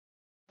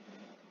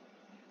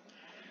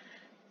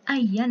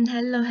Ayan,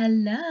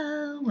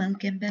 hello!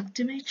 Welcome back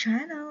to my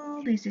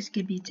channel. This is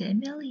Gabita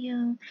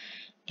Emilio,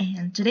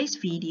 and today's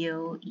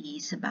video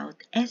is about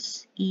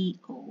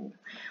SEO.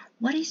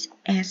 What is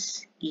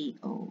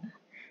SEO?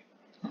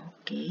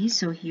 Okay,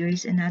 so here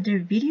is another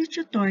video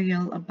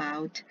tutorial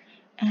about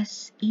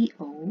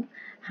SEO.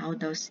 How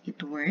does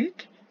it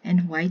work?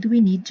 And why do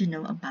we need to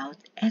know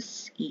about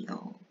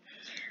SEO?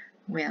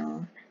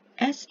 Well,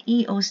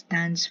 SEO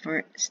stands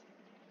for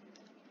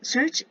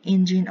Search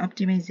Engine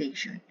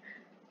Optimization.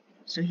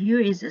 So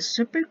here is a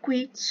super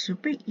quick,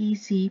 super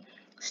easy,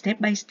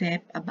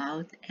 step-by-step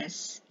about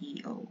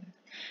SEO.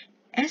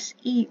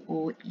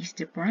 SEO is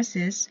the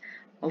process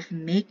of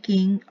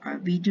making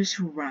our videos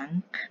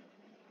rank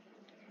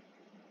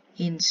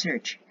in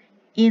search,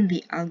 in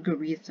the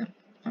algorithm,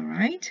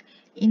 alright?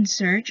 In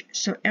search,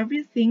 so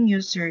everything you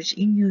search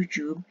in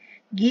YouTube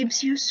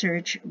gives you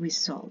search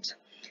results.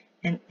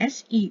 And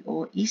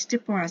SEO is the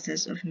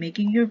process of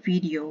making your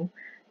video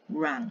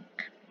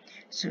rank.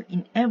 So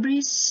in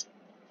every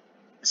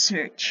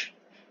search,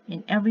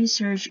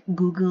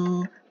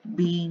 Google,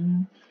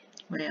 Bing,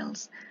 what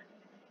else?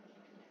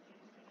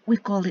 We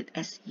call it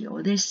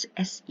SEO. There's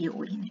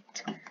SEO in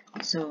it.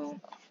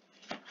 So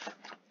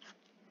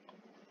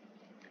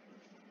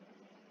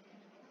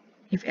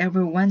if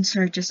ever one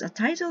searches a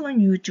title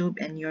on YouTube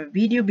and your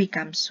video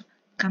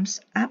comes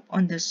up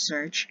on the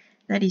search,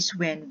 that is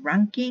when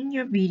ranking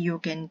your video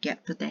can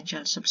get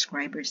potential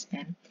subscribers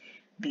and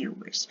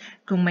viewers.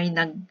 Kung may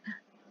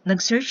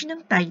nag-search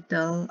ng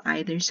title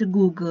either sa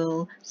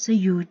Google, sa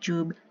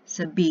YouTube,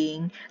 sa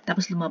Bing,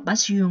 tapos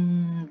lumabas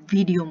yung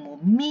video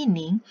mo,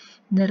 meaning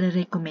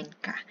nare-recommend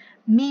ka,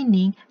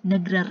 meaning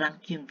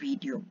nagra-rank yung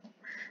video mo.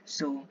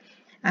 So,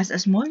 as a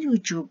small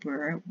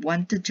YouTuber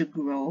wanted to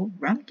grow,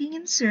 ranking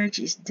in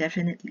search is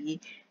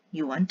definitely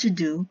you want to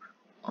do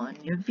on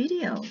your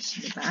videos,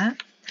 di ba?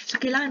 So,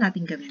 kailangan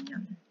natin gawin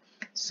yun.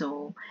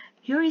 So,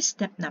 here is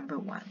step number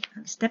 1.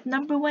 Ang step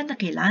number 1 na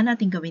kailangan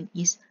natin gawin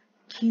is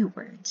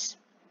keywords.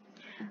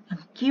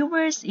 Ang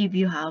keywords, if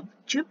you have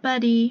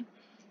tubebuddy,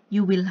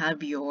 you will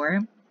have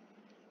your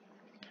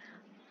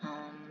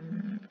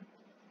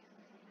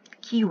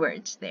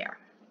keywords there.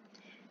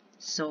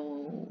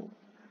 So,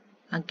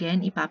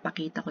 again,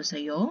 ipapakita ko sa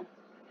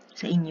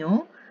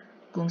inyo,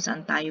 kung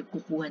saan tayo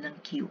kukuha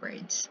ng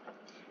keywords.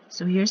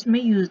 So, here's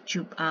my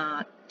YouTube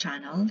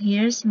channel.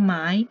 Here's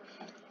my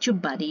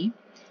tubebuddy.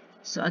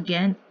 So,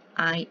 again,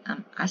 I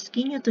am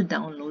asking you to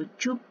download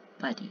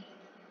tubebuddy.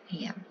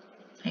 Ayan.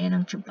 Ayan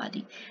ang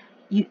tubebuddy.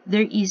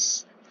 There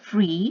is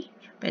free.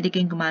 Pwede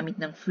kayong gumamit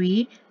ng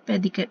free.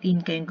 Pwede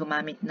rin kayong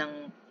gumamit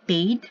ng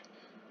paid.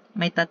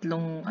 May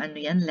tatlong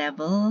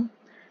level.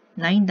 $9,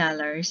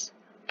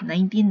 $19,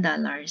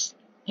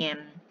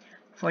 and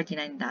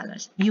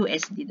 $49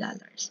 USD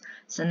dollars.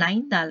 Sa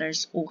 $9,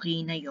 okay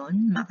na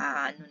yon.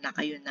 Makaano na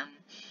kayo ng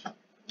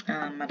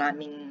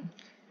maraming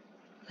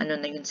na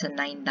yun sa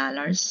 $9.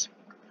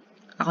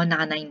 Ako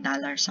naka $9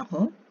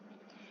 ako.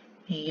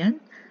 Ayan.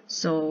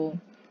 So,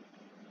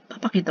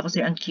 papakita ko sa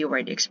iyo ang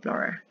Keyword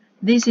Explorer.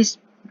 This is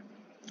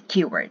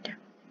keyword.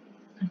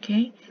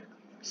 Okay?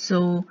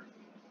 So,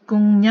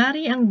 kung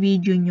nyari ang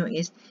video nyo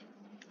is,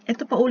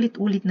 ito pa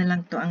ulit-ulit na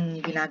lang to ang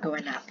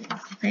ginagawa natin.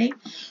 Okay?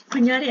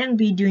 Kunyari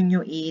ang video nyo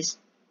is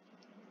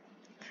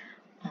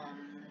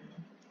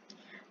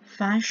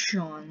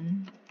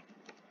fashion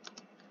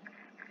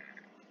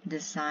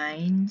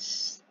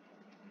designs.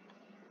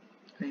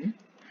 Okay?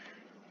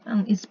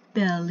 Ang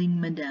spelling,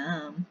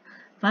 madam.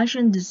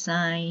 Fashion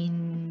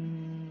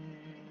designer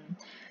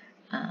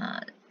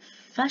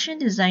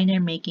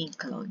making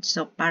clothes.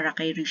 So, para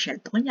kay Richelle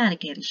to. Kunyari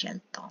kay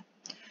Richelle to.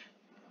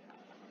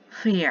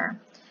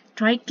 Fair.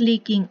 Try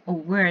clicking a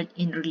word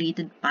in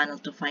related panel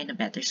to find a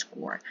better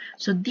score.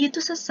 So, dito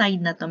sa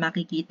side na to,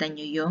 makikita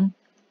nyo yung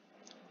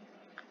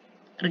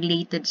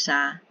related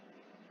sa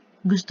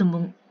gusto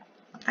mong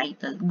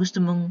title, gusto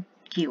mong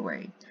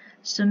keyword.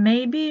 So,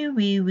 maybe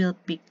we will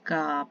pick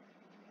up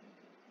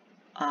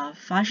a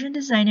fashion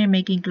designer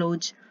making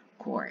clothes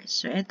course.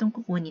 So, etong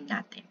kukunin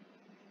natin.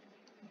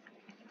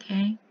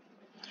 Okay?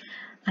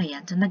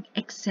 Ayan. So,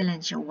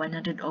 nag-excellent siya.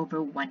 100 over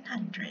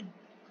 100.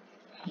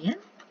 Ayan.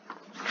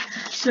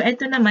 So,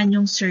 ito naman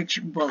yung search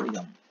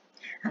volume.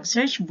 Ang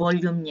search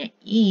volume niya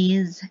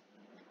is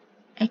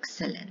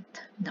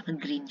excellent.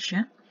 Naka-green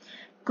siya.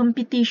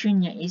 Competition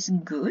niya is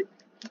good.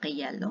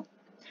 Naka-yellow.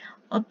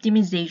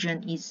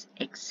 Optimization is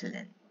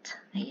excellent.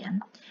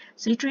 Ayan.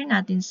 So, i-try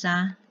natin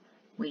sa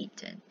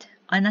weighted.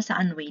 Nasa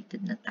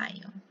unweighted na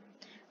tayo.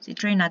 So,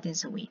 i-try natin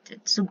sa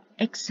weighted. So,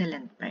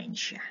 excellent pa rin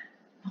siya.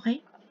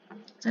 Okay?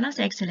 So,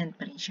 nasa excellent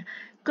pa rin siya.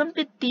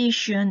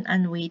 Competition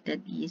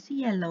unweighted is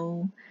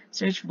yellow.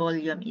 Search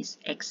volume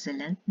is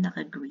excellent,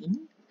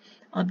 naka-green.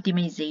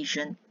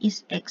 Optimization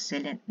is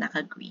excellent,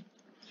 naka-green.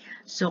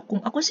 So,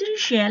 kung ako si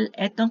Richelle,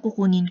 etong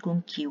kukunin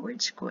kong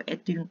keywords ko.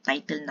 Ito yung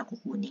title na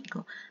kukunin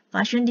ko.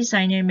 Fashion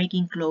designer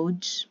making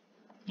clothes.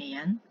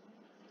 Ayan.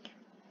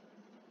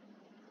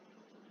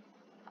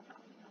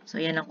 So,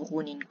 yan ang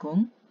kukunin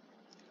kong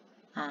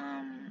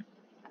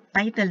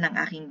title ng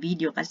aking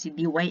video kasi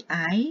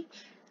DIY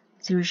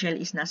Si Rochelle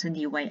is nasa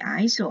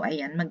DYI. So,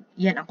 ayan,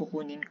 yan ang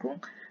kukunin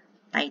kong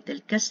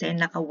title kasi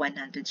naka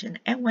 100 siya.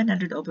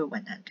 100 over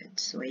 100.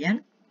 So,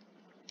 ayan.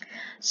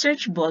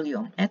 Search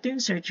volume. Ito yung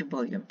search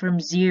volume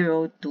from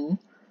 0 to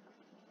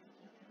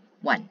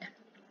 1.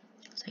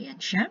 So, ayan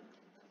siya.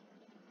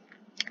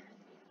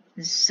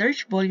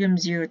 Search volume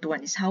 0 to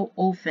 1 is how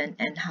often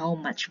and how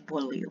much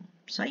volume.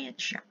 So, ayan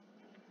siya.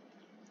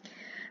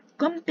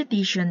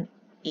 Competition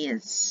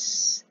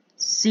is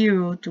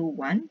 0 to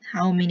 1.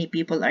 How many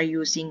people are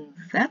using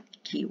that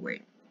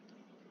keyword?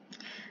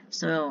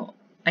 So,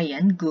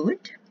 ayan,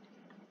 good.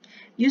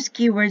 Use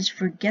keywords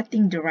for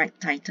getting the right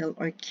title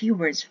or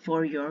keywords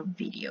for your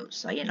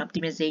videos. So, ayan,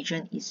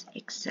 optimization is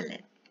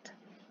excellent.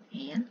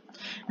 Ayan.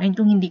 Ngayon,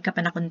 kung hindi ka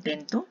pa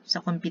nakontento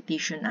sa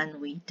competition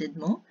unweighted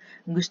mo,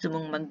 gusto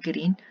mong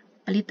mag-green,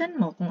 palitan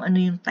mo kung ano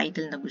yung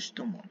title na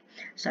gusto mo.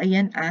 So,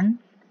 ayan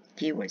ang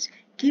keywords.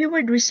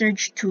 Keyword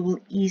research tool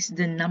is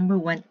the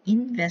 #1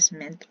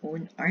 investment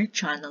on our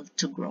channel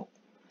to grow.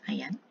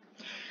 Ayan.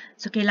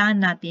 So, kailangan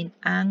natin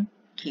ang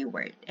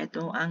keyword.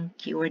 Ito ang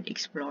keyword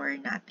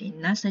explorer natin.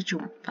 Nasa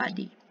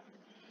tubebuddy.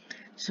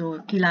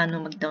 So, kailangan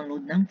mo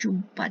mag-download ng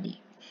tubebuddy.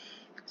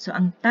 So,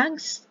 ang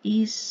tags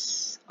is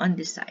on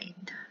the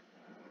side.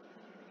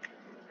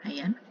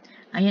 Ayan.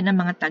 Ayan ang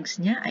mga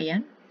tags niya.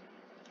 Ayan.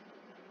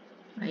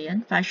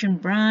 Ayan. Fashion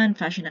brand,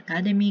 fashion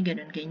academy,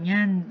 ganun,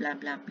 ganyan, blah,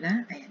 blah,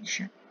 blah. Ayan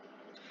siya.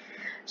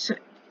 So,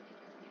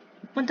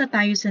 punta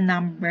tayo sa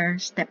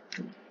step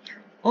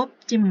 2.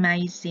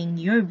 Optimizing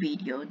your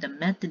video, the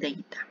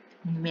metadata.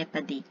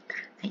 Metadata.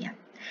 Ayan.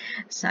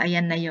 So,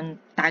 ayan na yung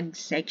tag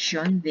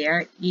section.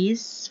 There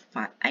is,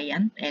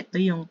 ayan, ito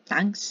yung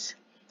tags,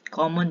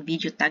 common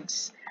video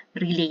tags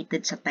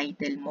related sa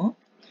title mo.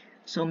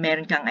 So,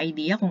 meron kang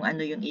idea kung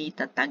ano yung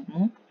itatag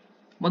mo.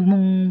 Wag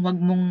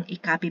mong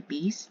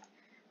i-copy-paste.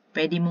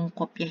 Pwede mong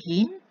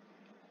kopyahin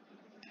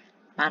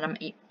para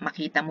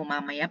makita mo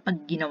mamaya pag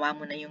ginawa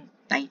mo na yung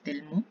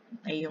title mo,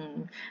 ay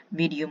yung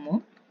video mo.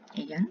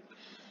 Ayan.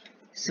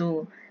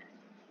 So,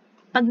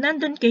 pag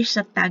nandun kayo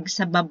sa tag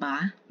sa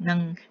baba,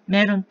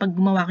 pag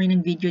gumawa kayo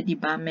ng video, di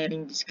ba,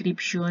 meron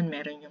description,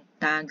 meron yung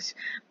tags.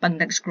 Pag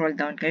nag-scroll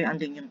down kayo,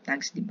 andun yung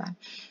tags, di ba?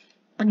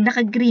 Pag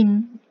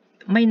naka-green,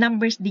 may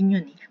numbers din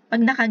yun eh.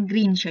 Pag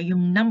naka-green siya,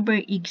 yung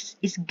number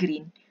is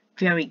green,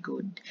 very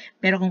good.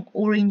 Pero kung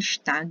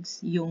orange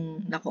tags,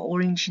 yung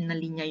naka-orange na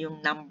linya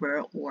yung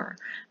number or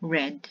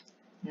red,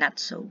 not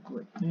so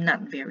good.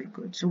 Not very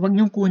good. So, wag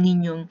niyong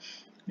kunin yung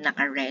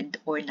naka-red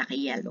or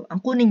naka-yellow.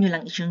 Ang kunin niyo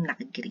lang is yung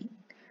naka-green.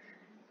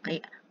 Okay?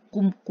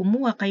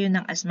 Kumuha kayo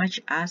ng as much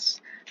as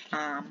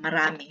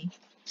marami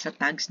sa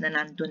tags na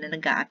nandun na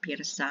nag-a-appear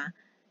sa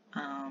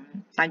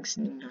tags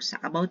ninyo,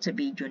 about sa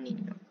video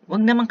ninyo.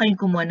 Huwag naman kayong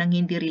kumuha ng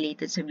hindi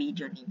related sa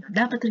video ninyo.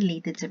 Dapat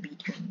related sa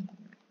video ninyo.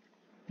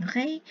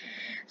 Okay?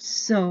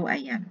 So,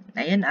 ayan.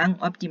 Ayan ang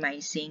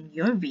optimizing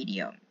your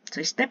video.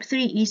 So, step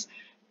 3 is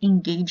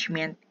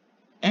engagement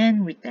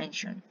and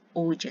retention.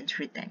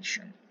 Audience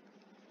retention.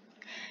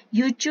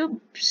 YouTube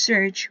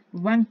search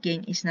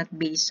ranking is not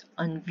based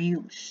on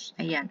views.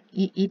 Ayan.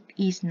 It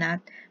is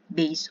not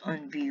based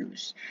on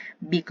views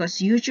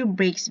because YouTube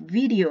breaks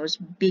videos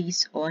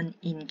based on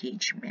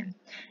engagement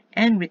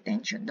and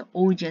retention, the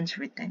audience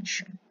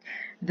retention.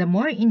 The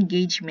more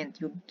engagement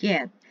you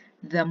get,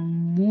 the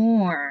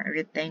more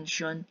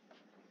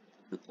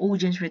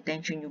audience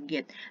retention you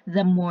get,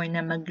 the more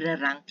na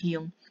magra-rank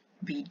yung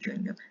video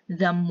nyo,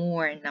 the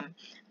more na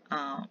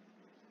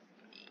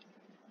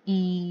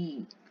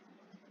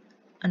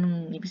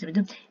anong ibig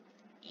sabihin doon?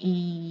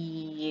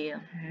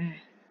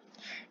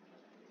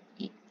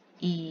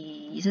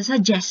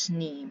 Isa-suggest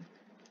ni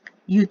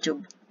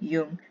YouTube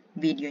yung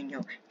video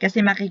nyo.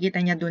 Kasi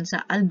makikita niya doon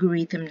sa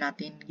algorithm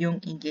natin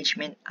yung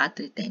engagement at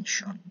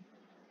retention.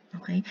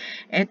 Okay?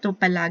 Ito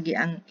palagi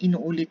ang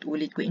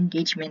inuulit-ulit ko,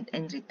 engagement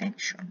and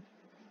retention.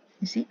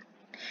 You see?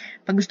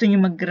 Pag gusto nyo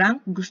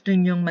mag-rank, gusto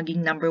nyo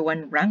maging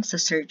 #1 rank sa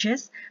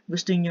searches,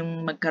 gusto nyo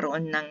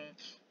magkaroon ng,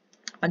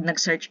 pag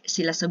nag-search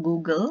sila sa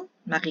Google,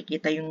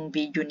 makikita yung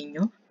video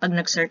ninyo. Pag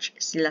nag-search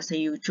sila sa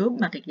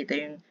YouTube, makikita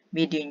yung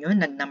video nyo,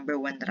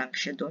 nag-#1 rank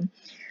siya doon.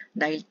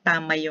 Dahil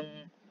tama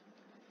yung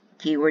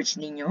keywords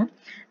ninyo,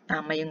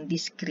 tama yung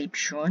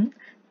description,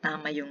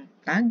 tama yung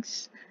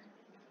tags.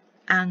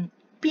 Ang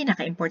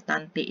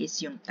pinaka-importante is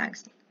yung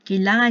tags.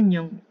 Kailangan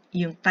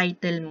yung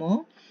title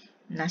mo,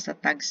 nasa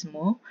tags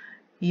mo,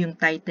 yung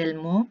title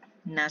mo,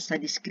 nasa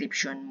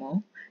description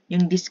mo,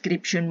 yung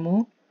description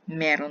mo,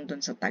 meron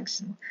dun sa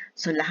tags mo.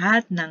 So,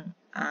 lahat ng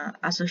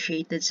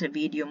associated sa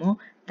video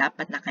mo,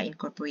 dapat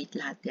naka-incorporate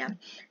lahat yan.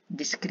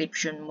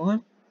 Description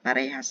mo,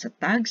 parehas sa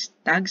tags,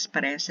 tags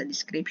parehas sa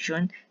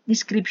description,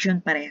 description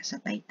parehas sa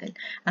title.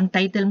 Ang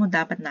title mo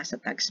dapat nasa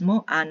tags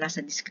mo,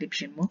 nasa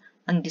description mo,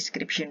 ang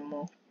description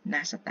mo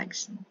nasa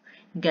tags mo.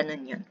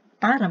 Ganun yun.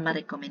 Para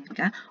ma-recommend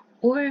ka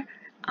or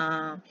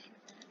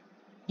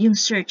yung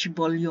search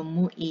volume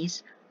mo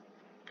is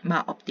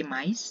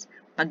ma-optimize.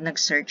 Pag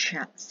nag-search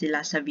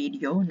sila sa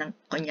video,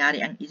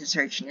 kunyari ang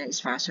isa-search nila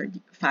is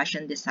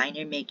fashion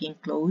designer making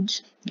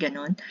clothes,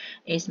 ganun,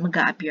 is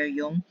mag-a-appear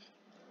yung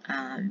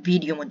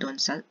video mo doon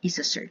sa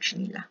isa-search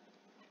nila.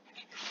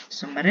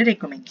 So,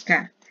 marirecommend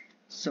ka.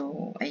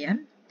 So,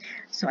 ayan.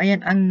 So,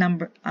 ayan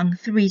ang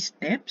 3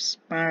 steps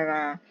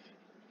para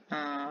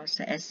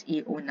sa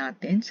SEO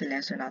natin, sa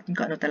lesson natin,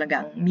 kung ano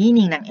talaga ang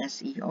meaning ng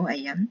SEO.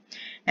 Ayan.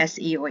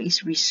 SEO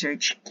is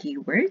research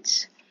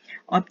keywords,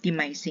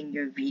 optimizing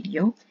your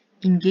video,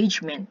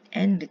 engagement,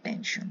 and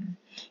retention.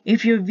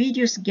 If your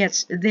videos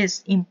gets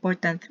this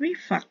important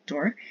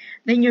 3-factor,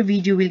 then your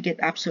video will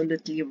get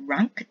absolutely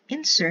ranked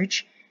in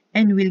search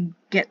and will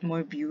get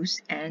more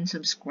views and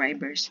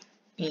subscribers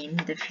in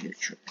the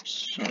future.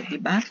 So,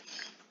 diba?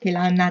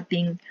 Kailangan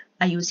nating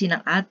ayusin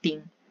ang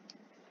ating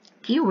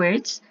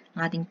keywords,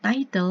 ang ating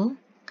title,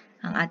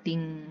 ang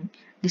ating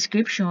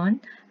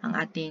description, ang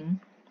ating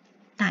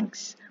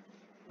tags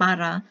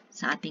para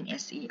sa ating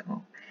SEO.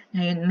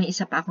 Ngayon, may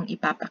isa pa akong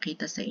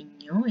ipapakita sa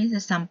inyo.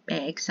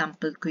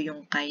 Example ko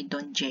yung kay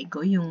Don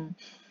Diego, yung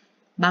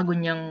bago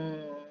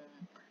niyang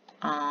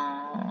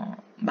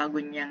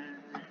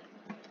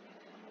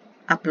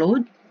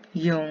upload,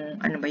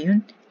 yung ano ba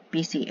yun?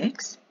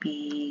 PCX,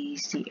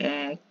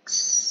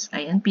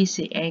 ayan,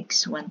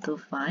 PCX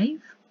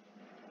 125.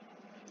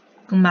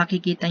 Kung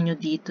makikita nyo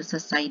dito sa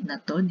side na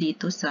to,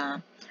 dito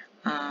sa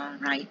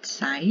right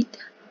side,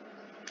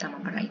 tama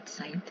ba right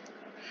side?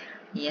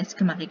 Yes,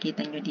 kung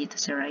makikita nyo dito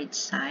sa right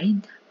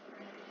side.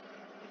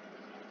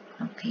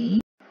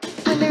 Okay.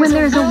 When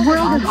there's a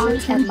world of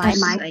content by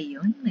my...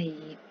 Ayun, may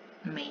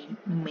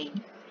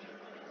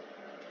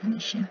ano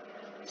siya?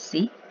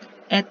 See?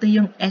 Ito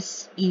yung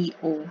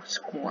SEO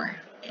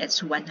score.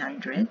 It's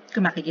 100.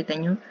 Kung makikita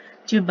nyo,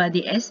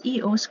 tubebuddy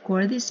SEO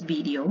score this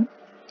video.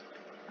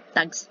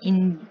 Tags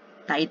in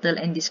title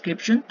and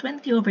description,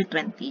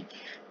 20/20.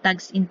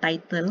 Tags in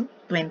title,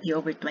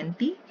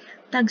 20/20.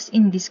 Tags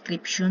in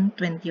description,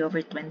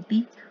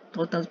 20/20.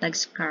 Total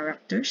tags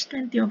characters,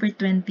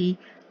 20/20.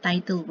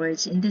 Title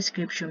words in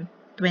description,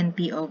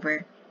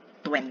 20/20.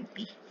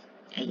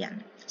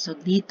 Ayan. So,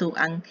 dito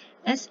ang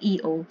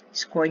SEO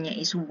score niya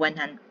is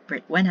 100%.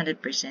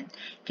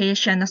 Kaya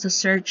siya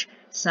nasa-search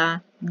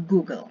sa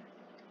Google.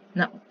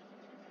 Now,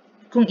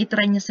 kung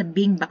itry niya sa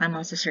Bing, baka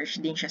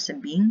masa-search din siya sa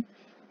Bing.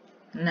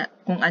 Na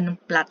kung anong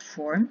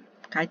platform,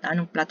 kahit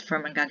anong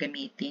platform ang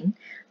gagamitin,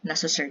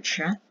 nasa-search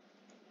siya.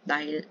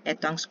 Dahil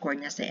ito ang score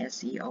niya sa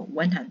SEO,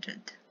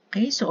 100.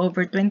 Okay, so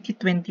over 20,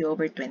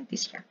 20/20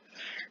 siya.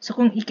 So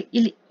kung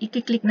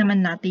i-click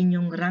naman natin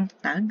yung rank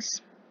tags,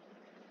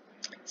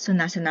 so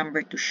nasa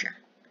number 2 siya.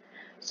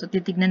 So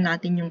titignan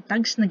natin yung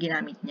tags na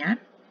ginamit niya.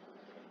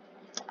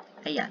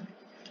 Ayan.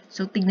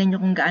 So tignan nyo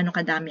kung gaano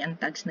kadami ang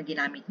tags na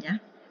ginamit niya.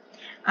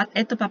 At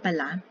ito pa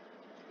pala,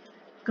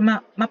 kung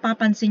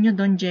mapapansin nyo,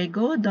 Don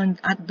Diego,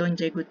 at Don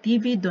Diego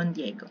TV, Don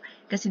Diego.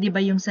 Kasi di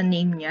ba yung sa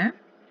name niya,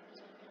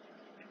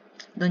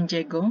 Don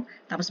Diego,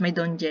 tapos may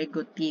Don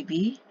Diego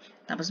TV,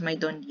 tapos may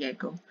Don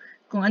Diego.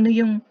 Kung ano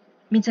yung,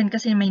 minsan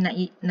kasi may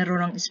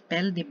narurong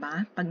spell, di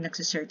ba? Pag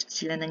nagsisearch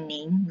sila ng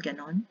name,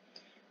 ganon.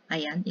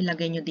 Ayan,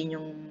 ilagay nyo din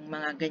yung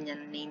mga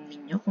ganyan name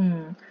ninyo.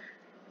 Kung,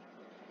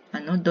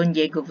 ano, Don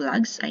Diego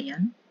Vlogs,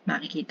 ayan,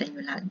 makikita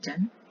nyo lahat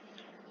dyan.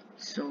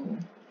 So,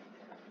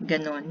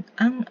 ganon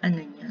ang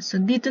ano niya.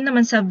 So, dito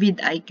naman sa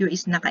vidIQ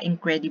is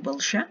naka-incredible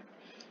siya.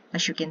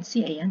 As you can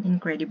see, ayan,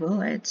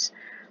 incredible. It's,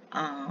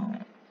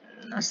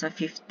 nasa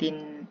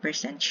 15%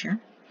 siya.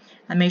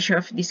 A measure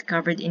of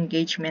discovered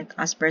engagement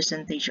as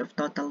percentage of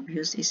total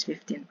views is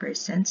 15%.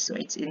 So,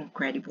 it's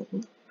incredible.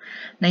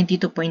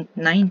 92.9%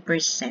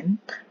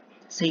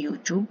 sa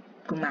YouTube.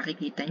 Kung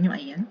makikita nyo,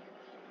 ayan.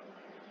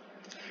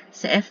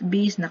 Sa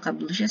FB is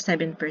naka-blue siya,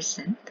 7%.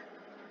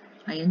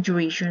 Ayan,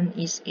 duration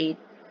is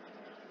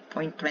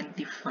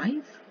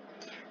 8.25.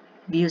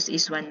 Views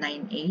is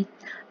 198.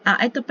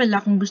 Ito pala,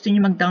 kung gusto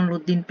niyo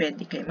mag-download din,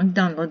 pwede kayo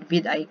mag-download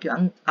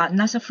vidIQ.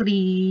 Nasa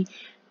free,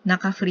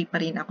 naka-free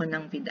pa rin ako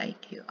ng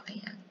vidIQ.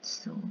 Ayan.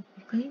 So,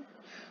 okay.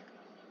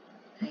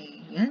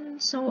 Ayan.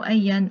 So,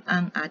 ayan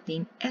ang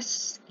ating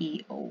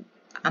SEO.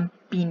 Ang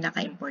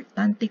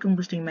pinaka-importante kung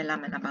gusto niyo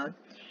malaman about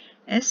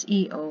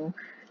SEO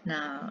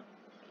na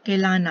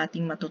kailangan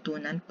nating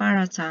matutunan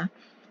para sa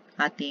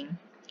ating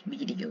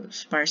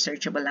videos. Para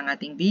searchable ang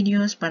ating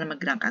videos, para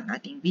mag-rank ang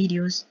ating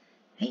videos.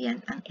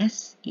 Ayan, ang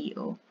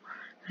SEO.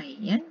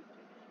 Ayan.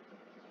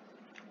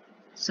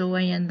 So,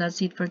 ayan,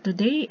 that's it for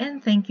today.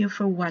 And thank you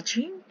for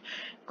watching.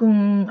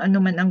 Kung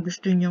ano man ang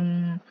gusto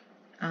nyong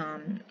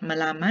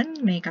malaman,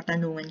 may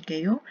katanungan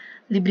kayo,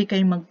 libre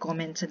kayong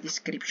mag-comment sa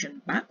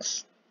description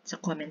box, sa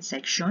comment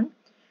section.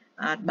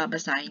 At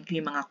babasahin ko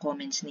yung mga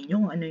comments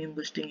ninyo, kung ano yung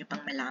gusto nyo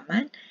pang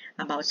malaman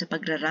about sa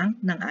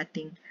pagra-rank ng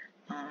ating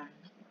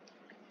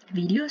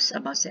videos,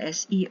 about sa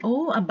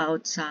SEO,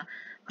 about sa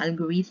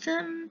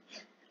algorithm.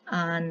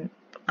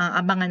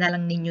 Abangan na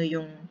lang ninyo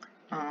yung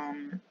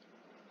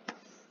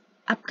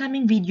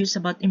upcoming videos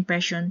about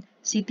impression,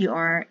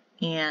 CTR,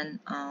 and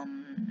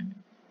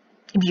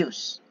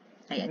views.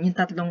 Ayan, yung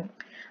tatlong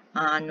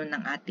ano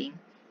ng ating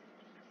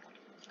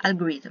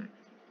algorithm.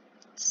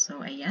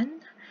 So, ayan.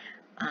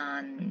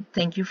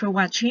 Thank you for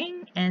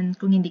watching. And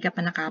kung hindi ka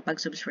pa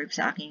nakapag-subscribe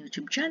sa aking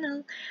YouTube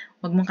channel,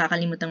 huwag mong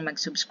kakalimutang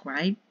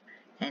mag-subscribe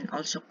And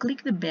also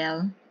click the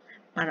bell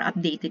para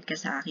updated ka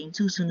sa aking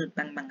susunod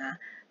pang mga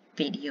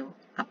video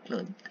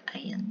upload.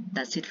 Ayan,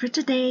 that's it for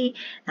today.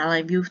 I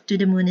love you to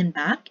the moon and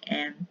back,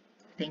 and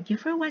thank you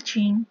for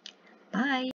watching. Bye!